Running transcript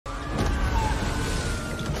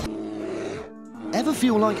Ever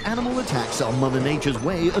feel like animal attacks are Mother Nature's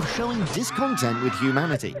way of showing discontent with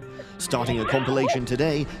humanity? Starting a compilation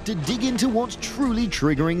today to dig into what's truly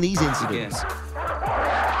triggering these incidents.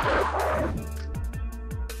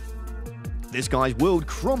 This guy's world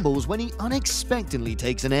crumbles when he unexpectedly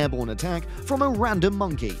takes an airborne attack from a random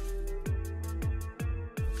monkey.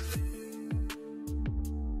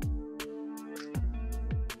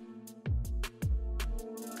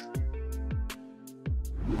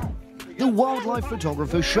 The wildlife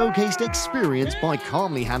photographer showcased experience by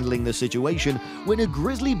calmly handling the situation when a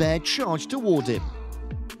grizzly bear charged towards him.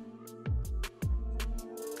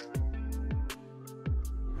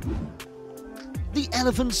 The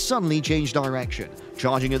elephant suddenly changed direction,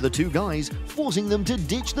 charging at the two guys, forcing them to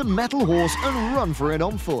ditch the metal horse and run for it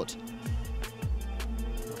on foot.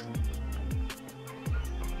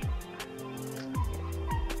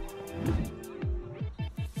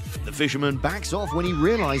 The fisherman backs off when he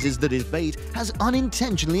realizes that his bait has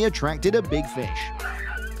unintentionally attracted a big fish.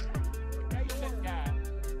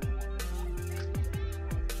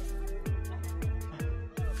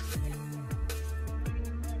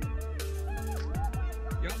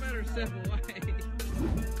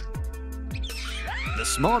 The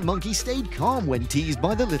smart monkey stayed calm when teased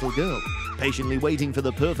by the little girl, patiently waiting for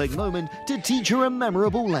the perfect moment to teach her a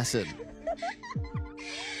memorable lesson.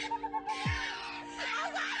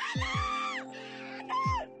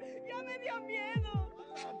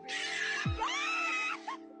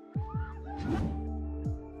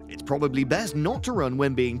 It's probably best not to run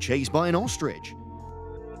when being chased by an ostrich.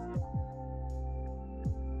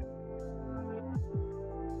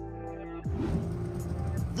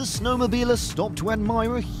 The snowmobiler stopped to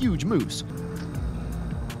admire a huge moose.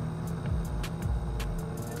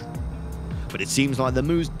 But it seems like the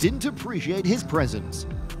moose didn't appreciate his presence.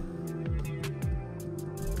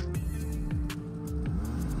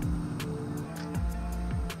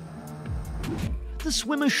 The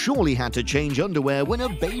swimmer surely had to change underwear when a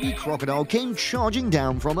baby crocodile came charging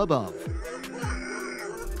down from above.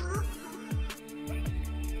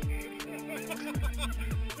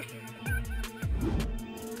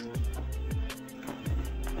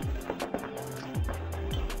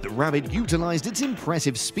 The rabbit utilized its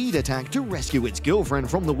impressive speed attack to rescue its girlfriend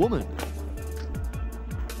from the woman.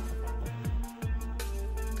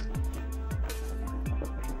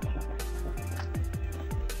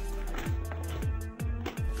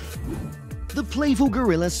 The playful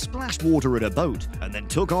gorilla splashed water at a boat and then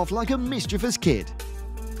took off like a mischievous kid.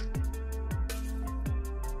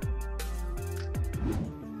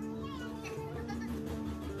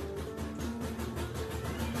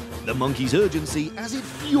 The monkey's urgency as it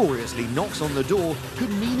furiously knocks on the door could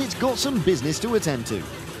mean it's got some business to attend to.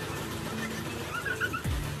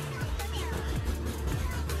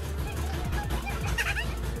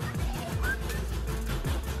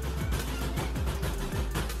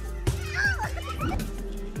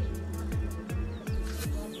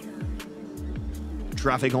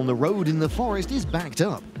 Traffic on the road in the forest is backed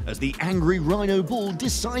up as the angry rhino bull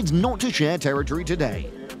decides not to share territory today.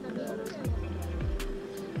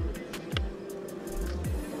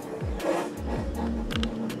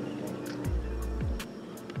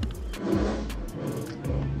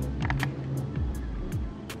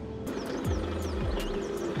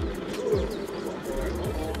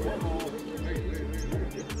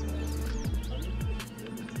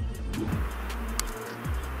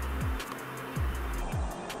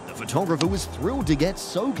 The photographer was thrilled to get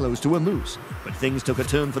so close to a moose, but things took a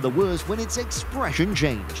turn for the worse when its expression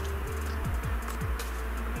changed.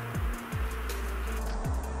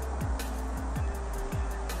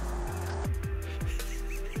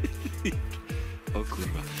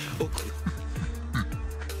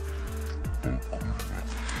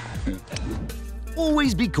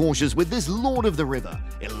 Always be cautious with this lord of the river.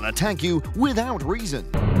 It'll attack you without reason.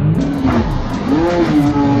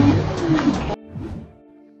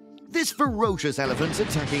 This ferocious elephant's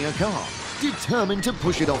attacking a car, determined to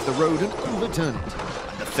push it off the road and overturn it.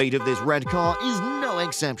 And the fate of this red car is no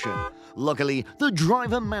exception. Luckily, the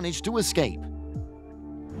driver managed to escape.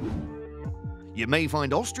 You may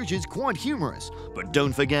find ostriches quite humorous, but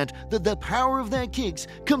don't forget that the power of their kicks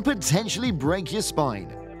can potentially break your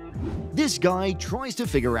spine. This guy tries to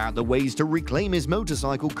figure out the ways to reclaim his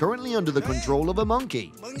motorcycle currently under the control of a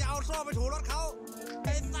monkey.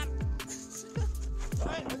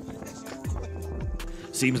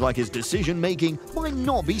 Seems like his decision-making might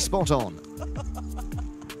not be spot on.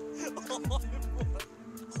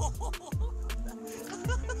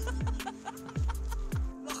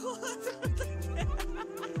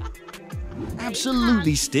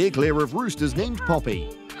 Absolutely steer clear of roosters named Poppy.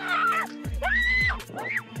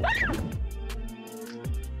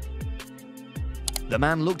 The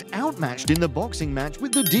man looked outmatched in the boxing match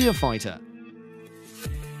with the deer fighter.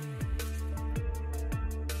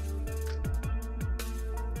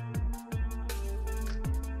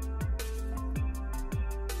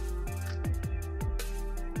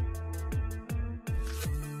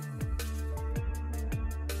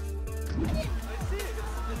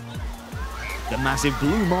 The massive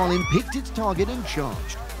blue marlin picked its target and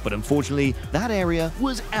charged, but unfortunately, that area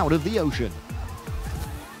was out of the ocean.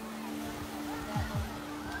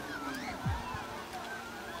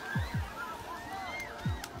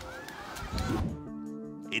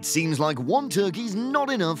 It seems like one turkey's not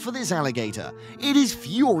enough for this alligator. It is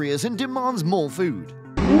furious and demands more food.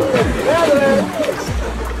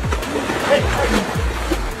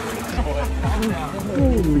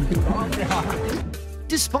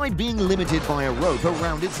 Despite being limited by a rope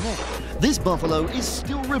around its neck, this buffalo is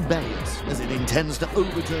still rebellious as it intends to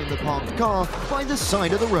overturn the parked car by the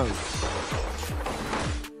side of the road.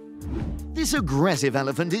 This aggressive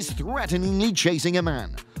elephant is threateningly chasing a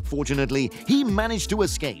man. Fortunately, he managed to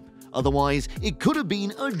escape. Otherwise, it could have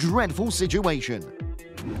been a dreadful situation.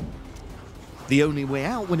 The only way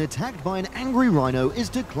out when attacked by an angry rhino is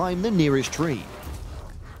to climb the nearest tree.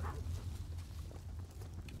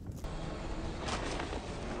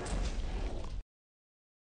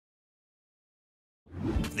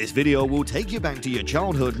 This video will take you back to your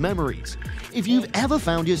childhood memories. If you've ever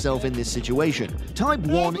found yourself in this situation, type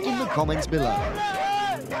 1 in the comments below.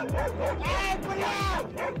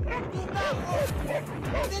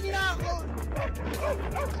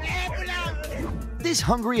 This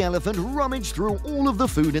hungry elephant rummaged through all of the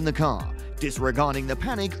food in the car, disregarding the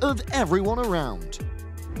panic of everyone around.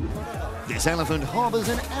 This elephant harbors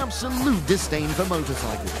an absolute disdain for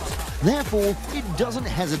motorcycles. Therefore, it doesn't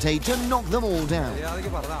hesitate to knock them all down.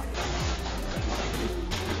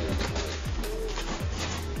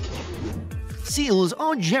 Seals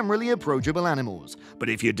are generally approachable animals, but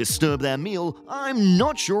if you disturb their meal, I'm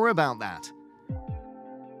not sure about that.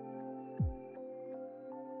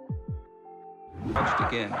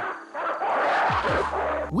 Again.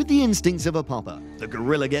 With the instincts of a papa, the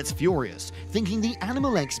gorilla gets furious, thinking the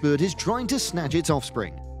animal expert is trying to snatch its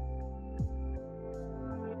offspring.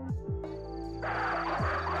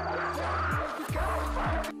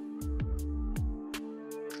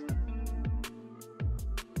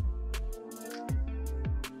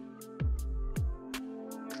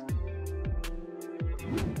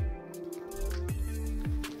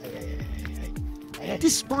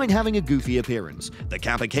 Despite having a goofy appearance, the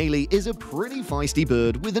capercaillie is a pretty feisty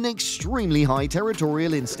bird with an extremely high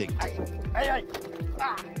territorial instinct.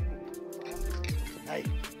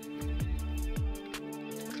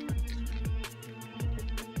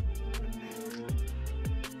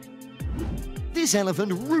 This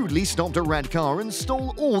elephant rudely stopped a red car and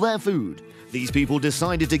stole all their food. These people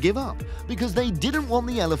decided to give up because they didn't want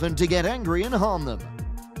the elephant to get angry and harm them.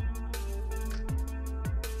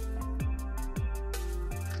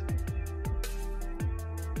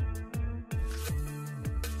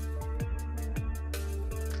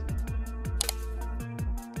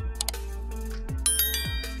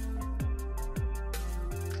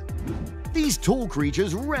 These tall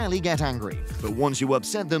creatures rarely get angry, but once you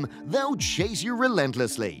upset them, they'll chase you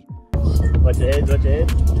relentlessly. Watch your head, watch your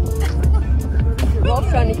head.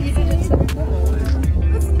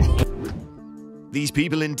 These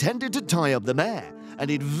people intended to tie up the mare,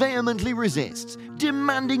 and it vehemently resists,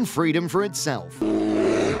 demanding freedom for itself.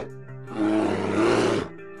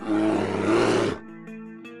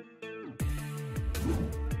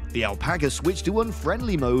 The alpaca switched to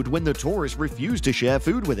unfriendly mode when the tourist refused to share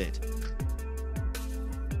food with it.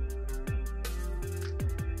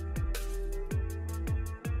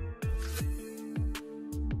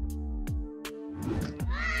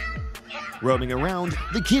 Roaming around,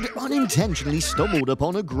 the kid unintentionally stumbled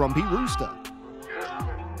upon a grumpy rooster.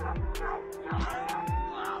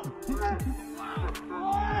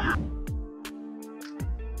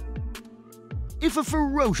 If a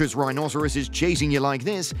ferocious rhinoceros is chasing you like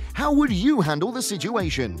this, how would you handle the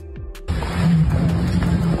situation?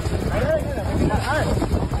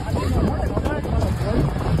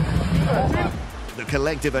 The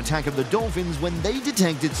collective attack of the dolphins when they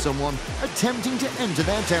detected someone attempting to enter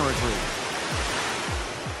their territory.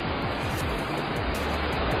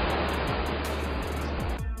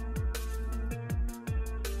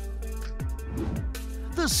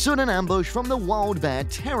 The sudden ambush from the wild bear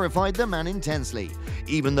terrified the man intensely,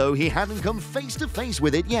 even though he hadn't come face to face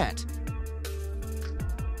with it yet.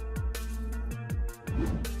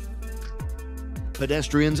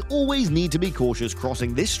 Pedestrians always need to be cautious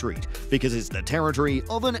crossing this street because it's the territory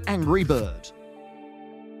of an angry bird.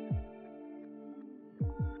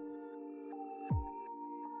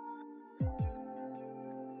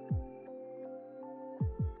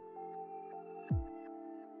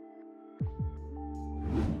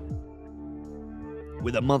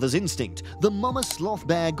 With a mother's instinct, the mama sloth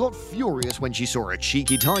bear got furious when she saw a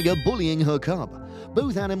cheeky tiger bullying her cub.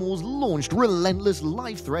 Both animals launched relentless,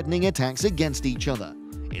 life-threatening attacks against each other.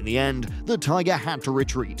 In the end, the tiger had to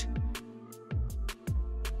retreat.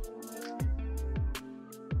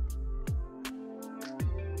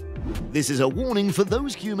 This is a warning for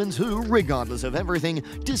those humans who, regardless of everything,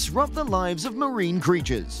 disrupt the lives of marine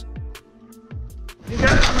creatures.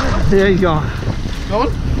 There you go. Go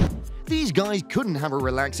on. These guys couldn't have a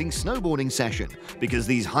relaxing snowboarding session because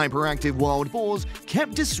these hyperactive wild boars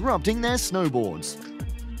kept disrupting their snowboards.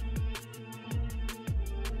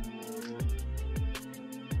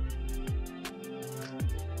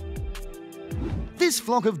 This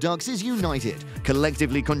flock of ducks is united,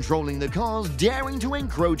 collectively controlling the cars, daring to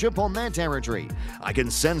encroach upon their territory. I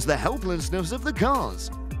can sense the helplessness of the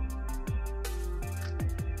cars.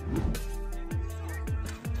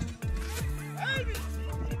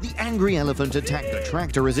 The angry elephant attacked the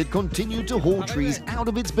tractor as it continued to haul trees out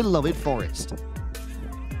of its beloved forest.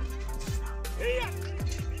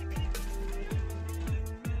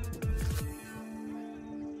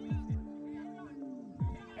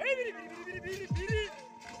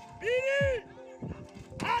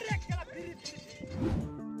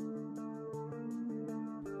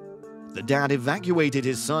 The dad evacuated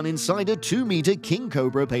his son inside a 2-meter king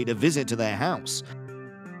cobra paid a visit to their house.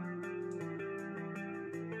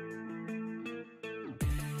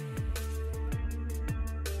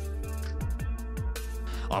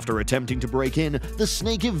 After attempting to break in, the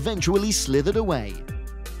snake eventually slithered away.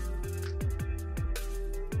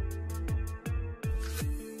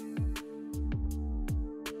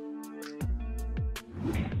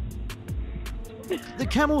 The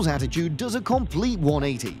camel's attitude does a complete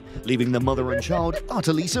 180, leaving the mother and child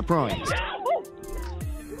utterly surprised.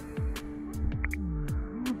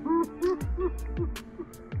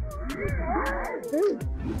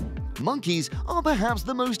 Monkeys are perhaps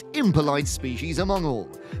the most impolite species among all.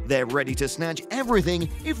 They're ready to snatch everything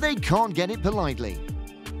if they can't get it politely.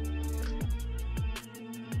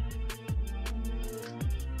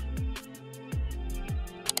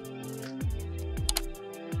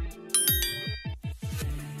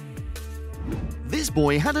 This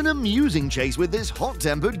boy had an amusing chase with this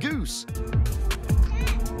hot-tempered goose.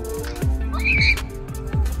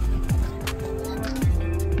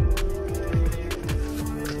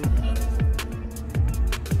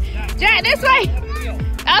 Jack, this way!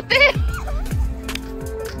 Up there!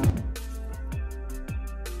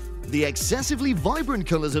 The excessively vibrant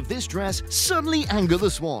colors of this dress suddenly anger the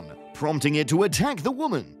swan, prompting it to attack the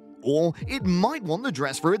woman. Or it might want the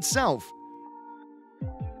dress for itself.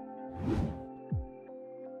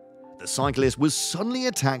 The cyclist was suddenly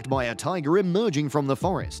attacked by a tiger emerging from the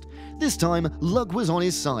forest. This time, luck was on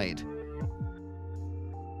his side.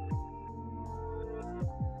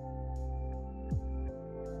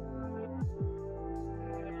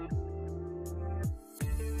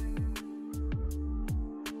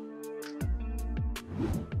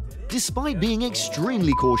 Despite being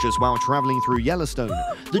extremely cautious while traveling through Yellowstone,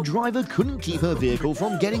 the driver couldn't keep her vehicle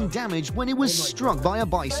from getting damaged when it was struck by a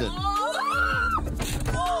bison.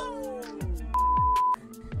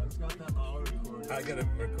 I got it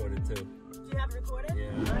recorded too. Do you have it recorded?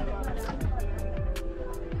 Yeah.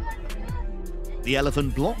 The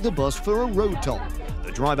elephant blocked the bus for a road toll.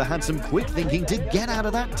 The driver had some quick thinking to get out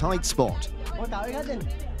of that tight spot.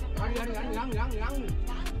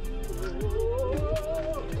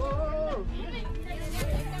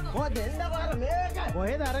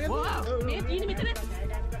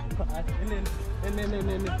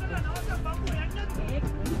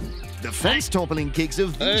 The fence-toppling kicks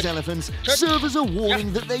of these elephants serve as a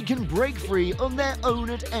warning that they can break free on their own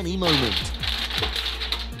at any moment.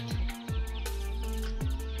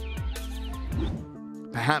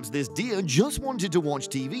 Perhaps this deer just wanted to watch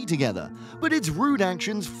TV together, but its rude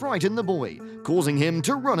actions frightened the boy, causing him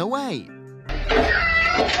to run away.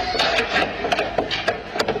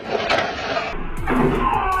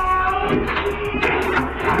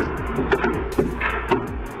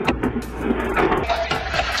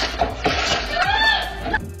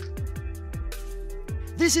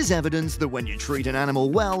 This is evidence that when you treat an animal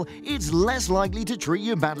well, it's less likely to treat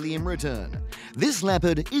you badly in return. This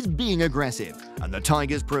leopard is being aggressive, and the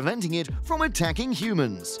tiger's preventing it from attacking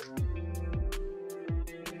humans.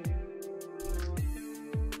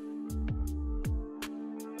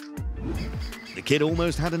 The kid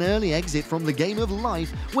almost had an early exit from the game of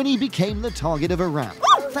life when he became the target of a rat.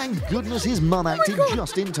 Thank goodness his mum acted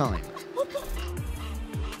just in time.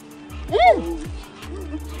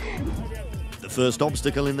 The first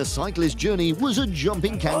obstacle in the cyclist journey was a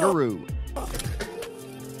jumping kangaroo.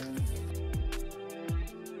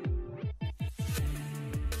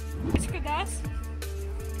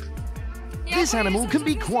 This animal can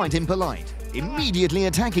be quite impolite, immediately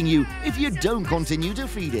attacking you if you don't continue to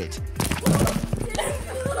feed it.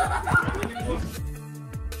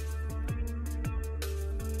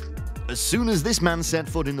 As soon as this man set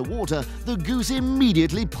foot in the water, the goose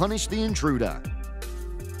immediately punished the intruder.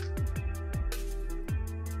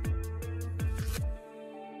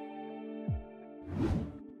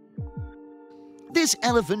 This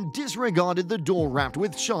elephant disregarded the door wrapped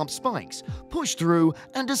with sharp spikes, pushed through,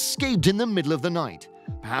 and escaped in the middle of the night.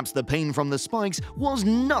 Perhaps the pain from the spikes was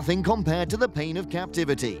nothing compared to the pain of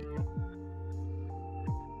captivity.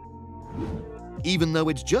 Even though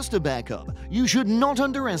it's just a bear cub, you should not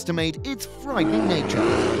underestimate its frightening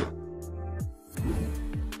nature.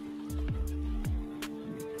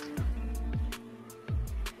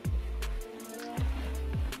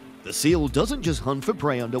 The seal doesn't just hunt for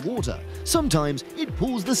prey underwater. Sometimes it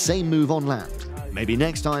pulls the same move on land. Maybe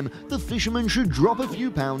next time, the fisherman should drop a few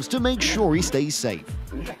pounds to make sure he stays safe.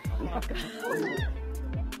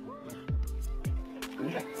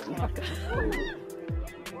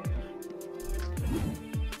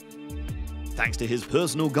 Thanks to his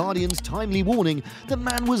personal guardian's timely warning, the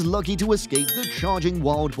man was lucky to escape the charging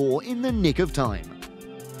wild boar in the nick of time.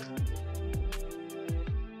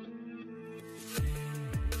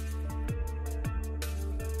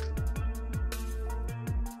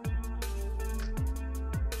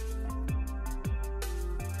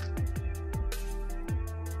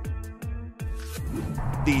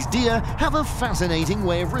 These deer have a fascinating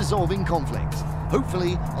way of resolving conflicts.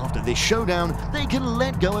 Hopefully, after this showdown, they can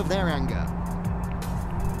let go of their anger.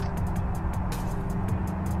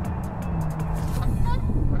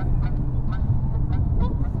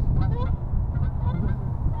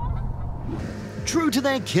 True to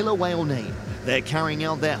their killer whale name, they're carrying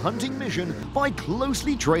out their hunting mission by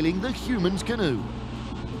closely trailing the human's canoe.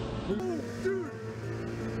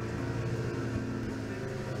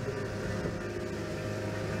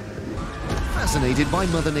 Fascinated by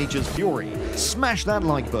Mother Nature's fury? Smash that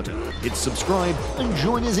like button, hit subscribe, and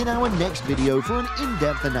join us in our next video for an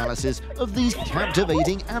in-depth analysis of these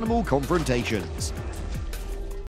captivating animal confrontations.